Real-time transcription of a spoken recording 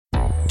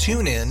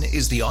TuneIn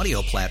is the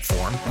audio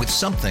platform with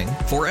something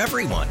for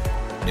everyone.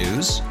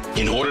 News.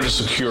 In order to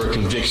secure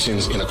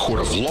convictions in a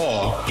court of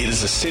law, it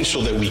is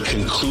essential that we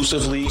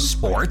conclusively.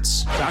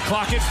 Sports. Got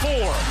clock at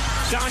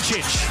 4.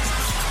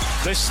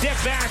 Doncic. The step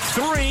back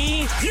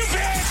 3. You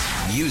bet.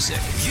 Music.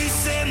 You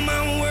set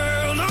my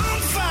world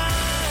on fire.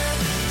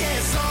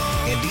 Yes,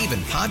 and even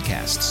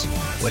podcasts.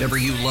 Whatever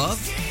you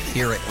love,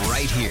 hear it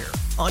right here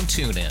on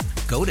TuneIn.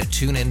 Go to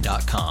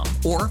TuneIn.com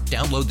or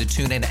download the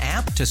TuneIn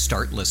app to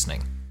start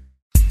listening.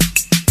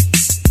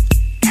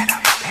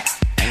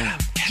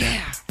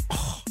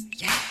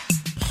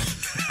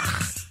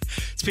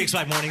 It's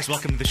PX5 Mornings.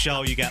 Welcome to the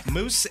show. You got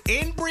Moose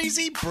and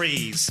Breezy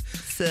Breeze.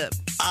 What's up?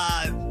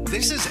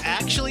 This is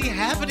actually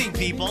happening,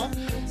 people.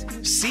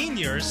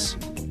 Seniors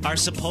are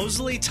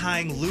supposedly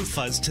tying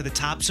loofahs to the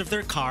tops of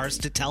their cars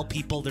to tell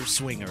people they're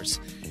swingers.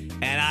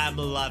 And I'm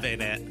loving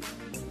it.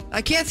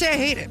 I can't say I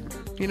hate it.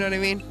 You know what I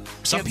mean?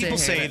 Some people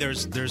say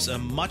there's a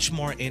much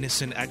more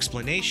innocent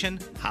explanation.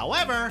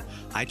 However,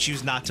 I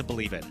choose not to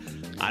believe it.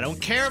 I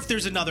don't care if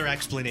there's another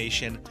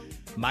explanation.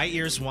 My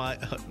ears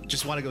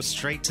just want to go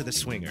straight to the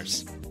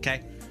swingers.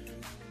 Okay?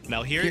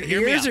 Now, hear me out.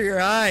 Your ears or your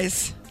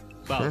eyes?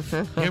 Well,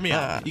 hear me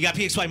out. You got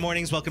PX5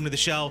 Mornings. Welcome to the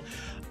show.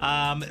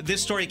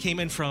 This story came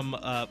in from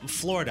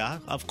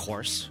Florida, of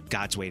course.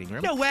 God's waiting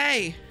room. No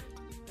way.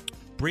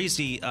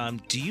 Breezy,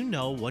 do you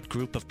know what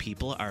group of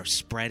people are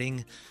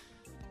spreading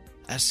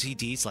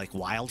STDs like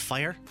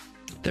wildfire?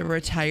 The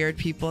retired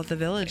people at the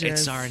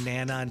villages. It's our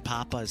Nana and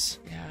Papas.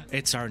 Yeah.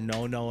 It's our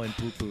No-No and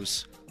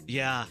Poo-Poos.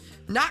 Yeah.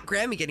 Not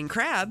Grammy getting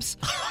crabs.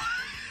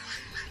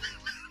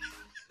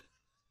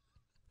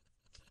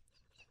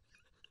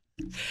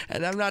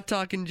 And I'm not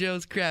talking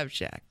Joe's Crab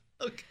Shack.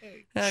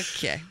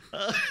 Okay.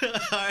 All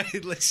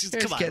right, let's just,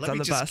 There's come on. kids Let on me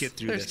the just bus. get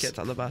through There's this. kids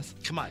on the bus.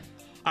 Come on.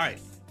 All right.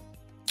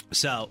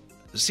 So,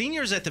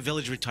 seniors at the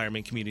Village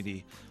Retirement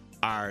Community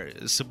are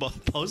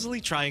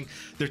supposedly tying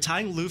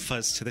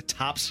loofahs to the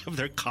tops of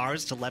their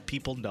cars to let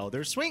people know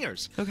they're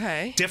swingers.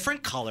 Okay.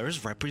 Different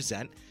colors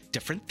represent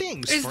different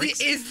things.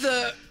 Is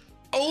the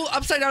old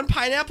upside down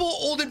pineapple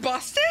old and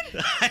busted?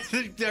 I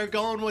think they're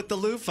going with the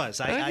loofahs.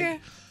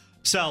 Okay.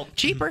 So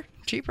Cheaper,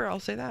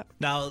 I'll say that.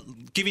 now,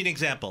 give you an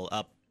example.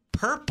 A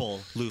purple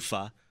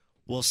loofah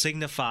will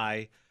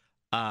signify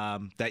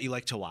that you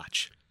like to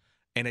watch,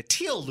 and a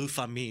teal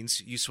loofah means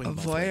you swing A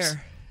both ways.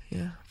 voyeur.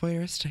 Yeah,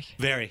 voyeuristic.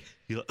 Very.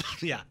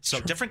 Yeah. So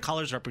different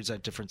colors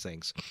represent different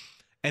things.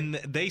 And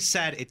they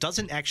said it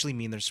doesn't actually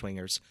mean they're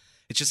swingers.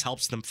 It just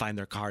helps them find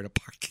their car in a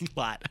parking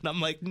lot. And I'm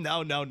like,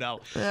 no.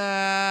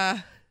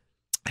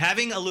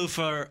 Having a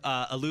loofah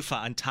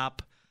on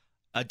top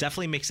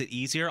definitely makes it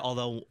easier.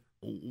 Although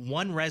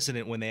one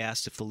resident, when they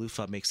asked if the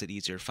loofah makes it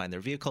easier to find their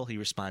vehicle, he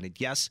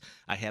responded, yes,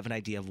 I have an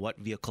idea of what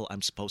vehicle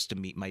I'm supposed to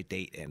meet my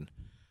date in.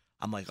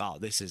 I'm like, oh,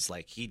 this is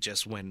like he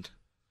just went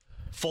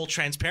full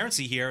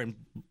transparency here and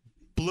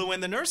blew in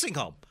the nursing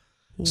home.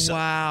 So,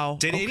 wow.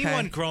 Did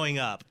anyone growing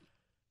up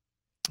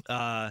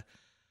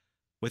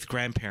with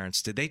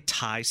grandparents, did they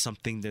tie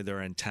something to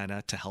their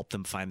antenna to help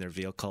them find their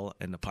vehicle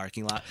in the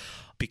parking lot?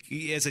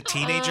 As a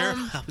teenager,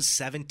 I was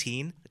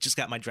 17. I just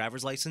got my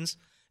driver's license,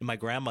 and my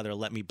grandmother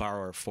let me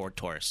borrow her Ford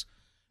Taurus.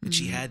 And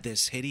she had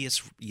this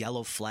hideous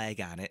yellow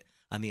flag on it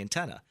on the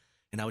antenna,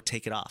 and I would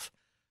take it off.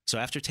 So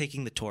after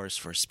taking the Taurus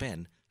for a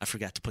spin, I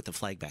forgot to put the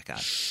flag back on.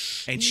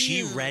 And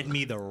she read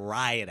me the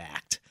riot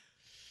act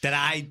that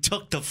I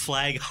took the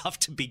flag off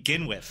to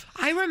begin with.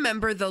 I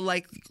remember the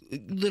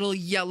little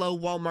yellow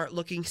Walmart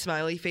looking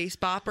smiley face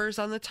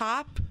boppers on the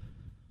top.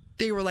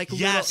 They were like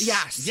Yes. little.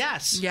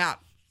 Yes. Yeah.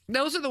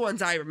 Those are the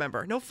ones I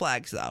remember. No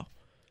flags though.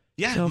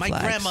 Yeah, No my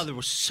flags. grandmother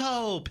was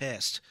so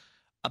pissed.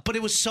 But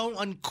it was so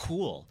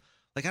uncool.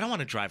 Like, I don't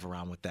want to drive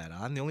around with that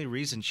on. The only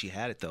reason she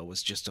had it, though,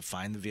 was just to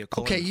find the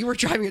vehicle. Okay, you were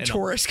driving a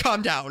Taurus.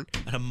 Calm down.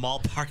 In a mall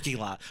parking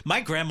lot. My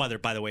grandmother,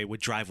 by the way,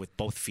 would drive with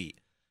both feet.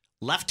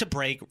 Left to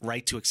brake,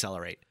 right to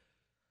accelerate.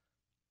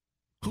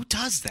 Who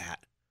does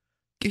that?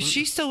 Is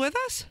she still with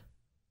us?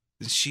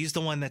 She's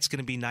the one that's going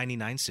to be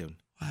 99 soon.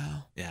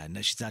 Wow. Yeah,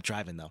 no, she's not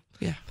driving, though.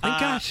 Yeah. Thank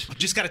God.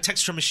 Just got a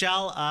text from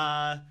Michelle.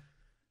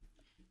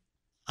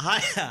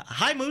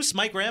 Hi, Moose.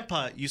 My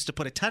grandpa used to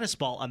put a tennis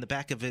ball on the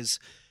back of his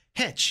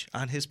hitch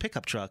on his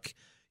pickup truck.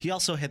 He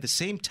also had the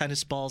same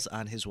tennis balls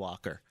on his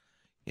walker.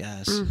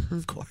 Yes,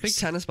 of course. Big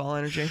tennis ball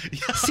energy.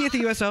 See you at the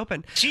U.S.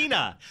 Open.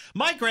 Gina,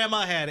 my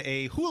grandma had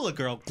a hula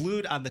girl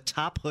glued on the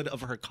top hood of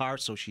her car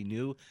so she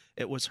knew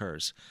it was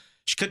hers.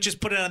 She could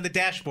just put it on the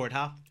dashboard,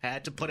 huh?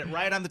 Had to put it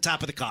right on the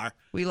top of the car.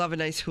 We love a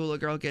nice hula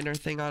girl getting her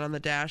thing on the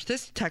dash.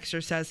 This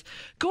texter says,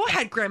 go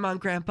ahead, Grandma and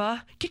Grandpa.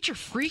 Get your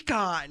freak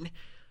on.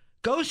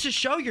 Goes to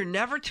show you're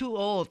never too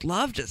old.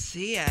 Love to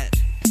see it.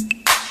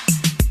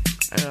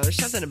 I don't know. There's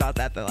something about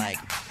that I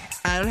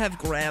don't have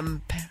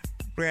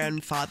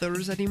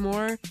grandfathers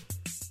anymore.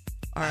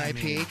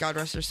 R.I.P. God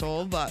rest their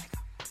soul. But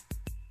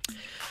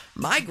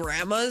my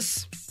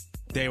grandmas,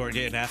 they were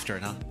getting after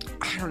it, huh?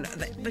 I don't know.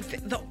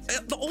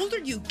 The older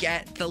you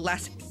get, the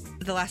less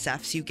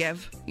F's you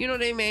give. You know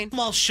what I mean?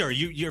 Well, sure.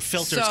 Your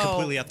filter is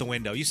completely out the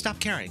window. You stop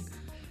caring.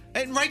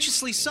 And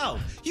righteously so.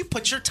 You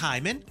put your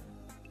time in.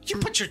 You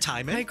put your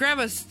time in. My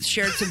grandma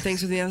shared some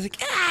things with me. I was like,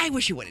 I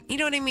wish you wouldn't. You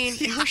know what I mean?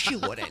 I wish you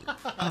wouldn't.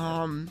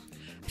 I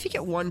think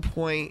at one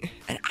point,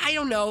 and I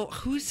don't know,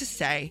 who's to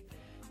say?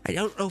 I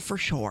don't know for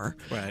sure.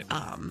 Right.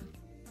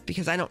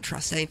 Because I don't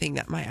trust anything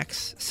that my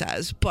ex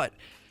says. But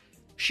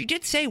she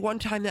did say one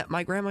time that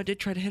my grandma did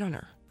try to hit on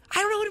her. I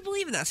don't know who to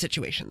believe in that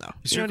situation, though.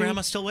 Is your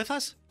grandma still with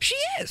us? She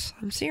is.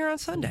 I'm seeing her on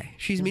Sunday.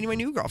 She's meeting my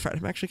new girlfriend.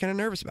 I'm actually kind of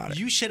nervous about it.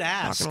 You should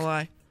ask. Not gonna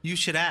lie. You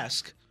should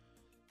ask.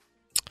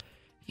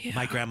 Yeah.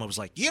 My grandma was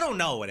like, you don't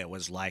know what it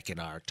was like in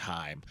our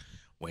time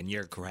when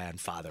your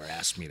grandfather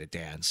asked me to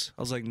dance.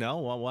 I was like, no,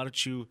 well, why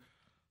don't you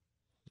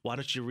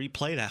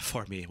replay that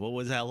for me? What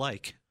was that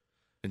like?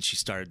 And she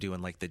started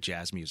doing like the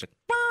jazz music.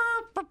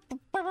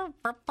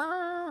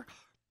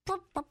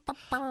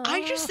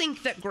 I just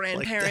think that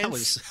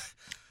grandparents Like,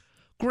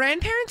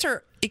 grandparents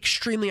are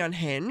extremely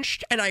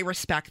unhinged, and I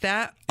respect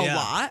that a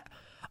lot.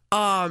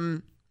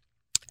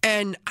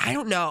 And I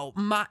don't know.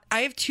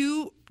 I have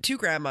two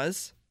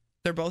grandmas.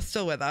 They're both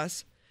still with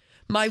us.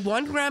 My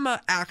one grandma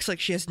acts like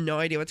she has no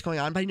idea what's going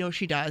on, but I know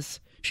she does.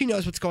 She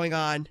knows what's going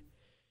on.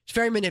 She's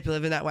very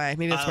manipulative in that way.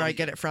 Maybe that's where I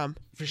get it from.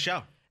 For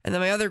sure. And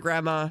then my other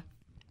grandma,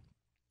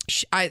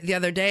 the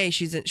other day,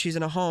 she's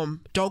in a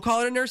home. Don't call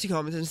it a nursing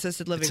home. It's an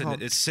assisted living home.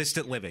 It's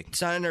assisted living.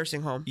 It's not a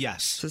nursing home.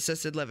 Yes. It's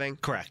assisted living.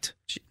 Correct.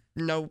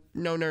 No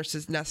nurse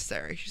is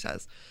necessary, she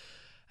says.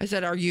 I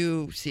said, are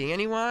you seeing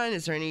anyone?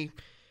 Is there any,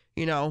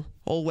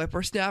 old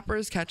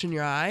whippersnappers catching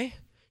your eye?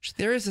 She said,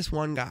 there is this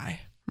one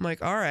guy. I'm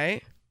like, all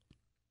right.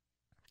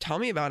 Tell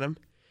me about him.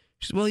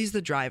 She said, well, he's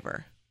the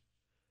driver.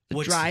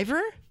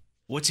 Driver?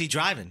 What's he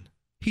driving?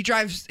 He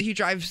drives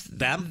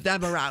them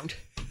around.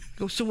 I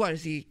go, so what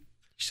is he?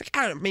 She's like,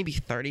 I don't know, maybe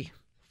 30,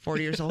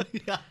 40 years old.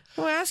 Yeah.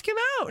 Well, ask him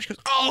out. She goes,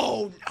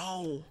 oh,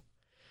 no.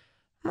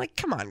 I'm like,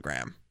 come on,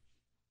 Graham.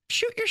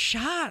 Shoot your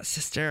shot,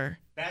 sister.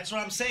 That's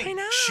what I'm saying. Why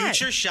not?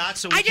 Shoot your shot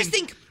so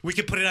we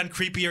can put it on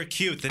Creepy or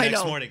Cute the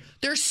next morning.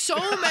 There's so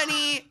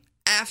many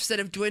Fs that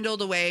have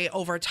dwindled away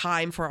over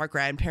time for our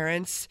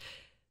grandparents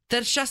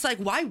that's just like,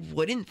 why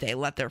wouldn't they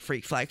let their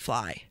freak flag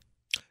fly?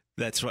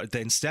 That's right.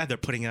 Instead, they're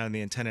putting it on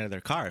the antenna of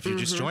their car. If you're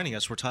just joining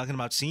us, we're talking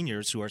about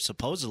seniors who are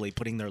supposedly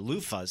putting their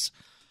loofahs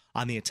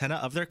on the antenna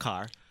of their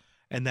car.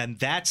 And then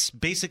that's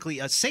basically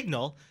a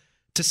signal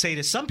to say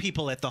to some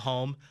people at the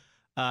home,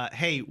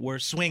 hey, we're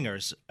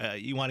swingers.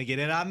 You want to get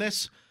in on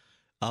this?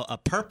 A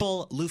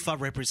purple loofah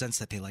represents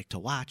that they like to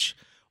watch,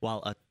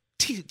 while a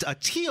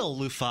teal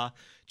loofah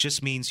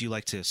just means you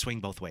like to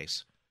swing both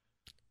ways.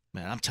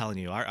 Man, I'm telling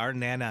you, our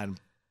Nana and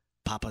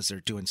Papas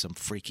are doing some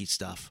freaky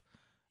stuff.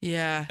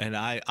 Yeah. And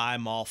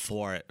I'm all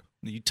for it.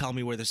 You tell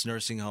me where this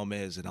nursing home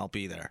is, and I'll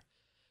be there.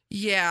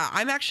 Yeah,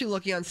 I'm actually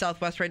looking on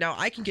Southwest right now.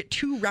 I can get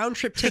 2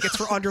 round-trip tickets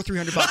for under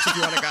 $300 if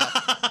you want to go.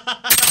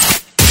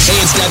 Hey,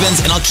 it's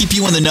Devins, and I'll keep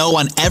you in the know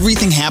on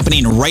everything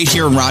happening right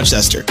here in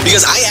Rochester.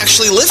 Because I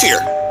actually live here,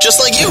 just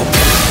like you.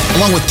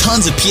 Along with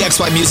tons of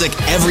PXY music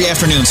every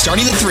afternoon,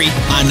 starting at 3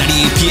 on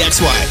 98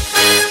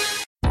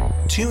 PXY.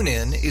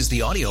 TuneIn is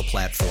the audio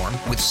platform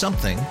with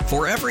something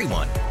for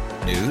everyone.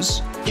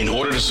 News. In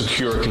order to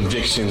secure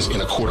convictions in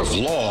a court of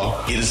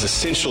law, it is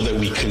essential that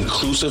we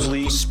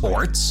conclusively.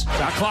 Sports.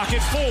 Shot clock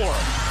at 4.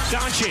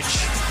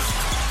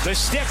 Doncic. The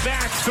step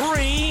back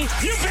 3.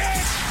 You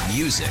bet.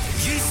 Music.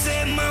 You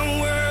set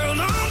my world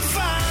on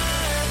fire.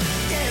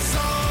 Yes,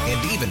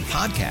 And even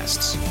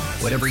podcasts.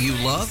 Whatever you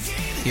love,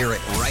 hear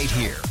it right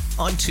here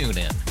on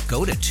TuneIn.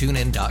 Go to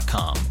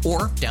TuneIn.com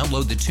or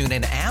download the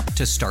TuneIn app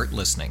to start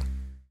listening.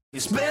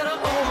 it's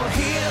better over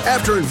here.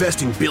 After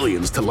investing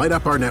billions to light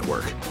up our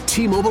network,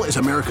 T-Mobile is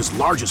America's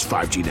largest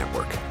 5G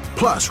network.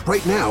 Plus,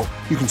 right now,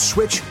 you can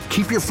switch,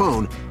 keep your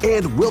phone,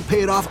 and we'll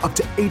pay it off up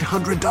to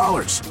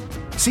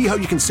 $800. See how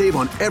you can save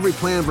on every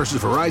plan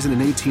versus Verizon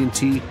and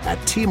AT&T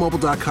at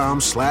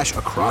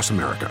T-Mobile.com/across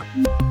America.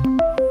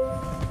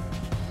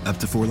 Up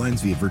to 4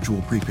 lines via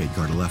virtual prepaid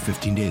card. Allow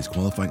 15 days.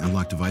 Qualifying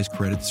unlocked device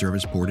credit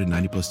service ported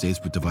 90+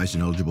 states with device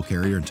and eligible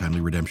carrier and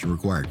timely redemption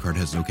required. Card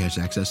has no cash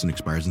access and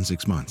expires in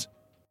 6 months.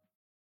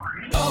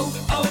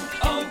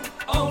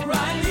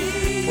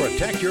 O'Reilly.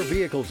 Protect your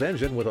vehicle's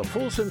engine with a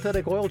full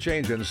synthetic oil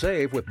change and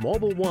save with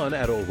Mobil 1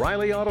 at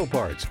O'Reilly Auto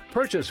Parts.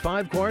 Purchase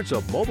 5 quarts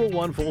of Mobil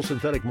 1 full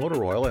synthetic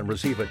motor oil and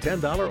receive a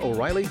 $10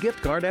 O'Reilly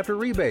gift card after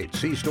rebate.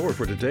 See store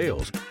for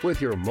details. With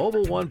your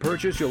Mobil 1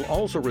 purchase, you'll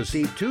also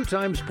receive 2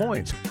 times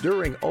points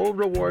during O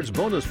Rewards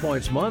Bonus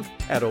Points Month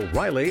at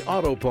O'Reilly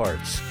Auto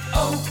Parts.